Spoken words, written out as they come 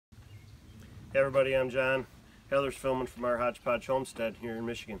Hey everybody, I'm John. Heather's filming from our Hodgepodge homestead here in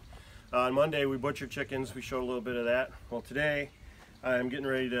Michigan. On Monday we butchered chickens. We showed a little bit of that. Well, today I'm getting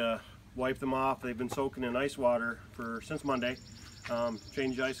ready to wipe them off. They've been soaking in ice water since Monday.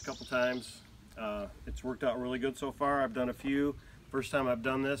 Changed the ice a couple times. It's worked out really good so far. I've done a few. First time I've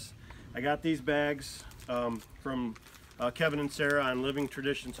done this. I got these bags from Kevin and Sarah on Living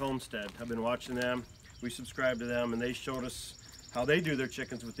Traditions Homestead. I've been watching them. We subscribed to them and they showed us how they do their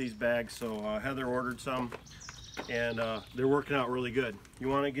chickens with these bags. So Heather ordered some and they're working out really good. You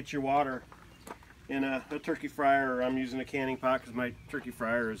want to get your water in a turkey fryer, or I'm using a canning pot because my turkey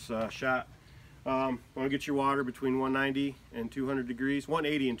fryer is shot. You want to get your water between 190 and 200 degrees,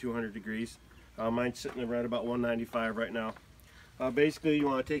 180 and 200 degrees. Mine's sitting right about 195 right now. Basically you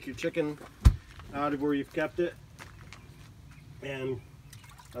want to take your chicken out of where you've kept it, and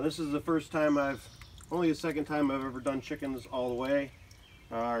this is the first time only the second time I've ever done chickens all the way.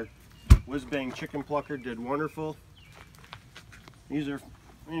 Our Whiz Bang chicken plucker did wonderful. These are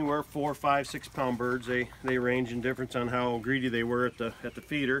anywhere 4, 5, 6 pound birds. They range in difference on how greedy they were at the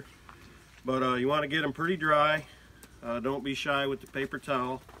feeder. But you want to get them pretty dry. Don't be shy with the paper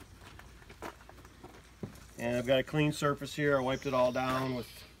towel. And I've got a clean surface here. I wiped it all down with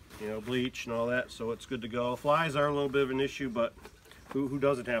bleach and all that, so it's good to go. Flies are a little bit of an issue, but who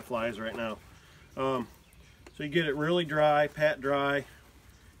doesn't have flies right now? So you get it really dry, pat dry, get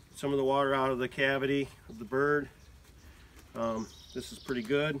some of the water out of the cavity of the bird. This is pretty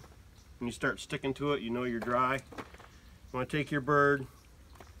good. When you start sticking to it, you know you're dry. You want to take your bird,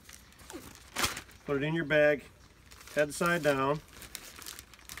 put it in your bag, head side down,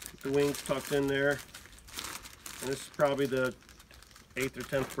 get the wings tucked in there. And this is probably the 8th or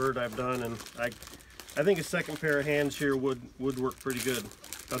 10th bird I've done, and I think a second pair of hands here would work pretty good.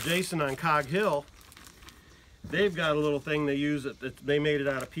 Now Jason on Cog Hill, they've got a little thing they use they made it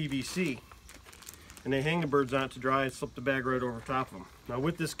out of PVC, and they hang the birds on it to dry and slip the bag right over top of them. Now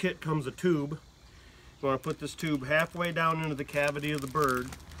with this kit comes a tube. You want to put this tube halfway down into the cavity of the bird,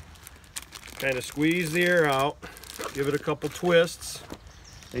 kind of squeeze the air out, give it a couple twists.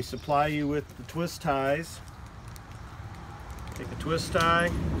 They supply you with the twist ties. Take a twist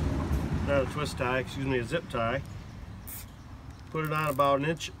tie, not a twist tie, excuse me, a zip tie. Put it on about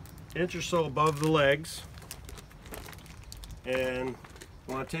an inch or so above the legs, and you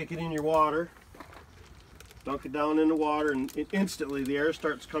want to take it in your water, dunk it down in the water, and instantly the air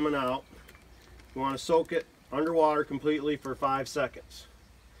starts coming out. You want to soak it underwater completely for 5 seconds.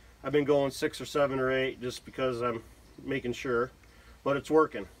 I've been going 6 or 7 or 8 just because I'm making sure, but it's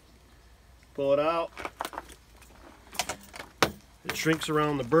working. Pull it out. It shrinks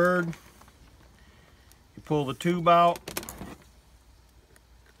around the bird. You pull the tube out.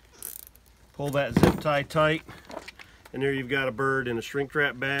 Pull that zip tie tight, and there you've got a bird in a shrink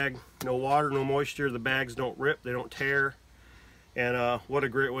wrap bag. No water, no moisture. The bags don't rip, they don't tear. And what a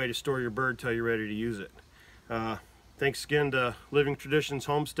great way to store your bird till you're ready to use it. Thanks again to Living Traditions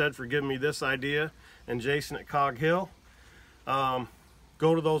Homestead for giving me this idea, and Jason at Cog Hill.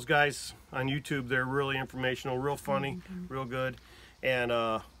 Go to those guys on YouTube. They're really informational, real funny, real good. And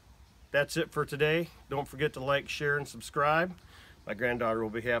that's it for today. Don't forget to like, share, and subscribe. My granddaughter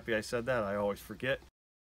will be happy I said that. I always forget.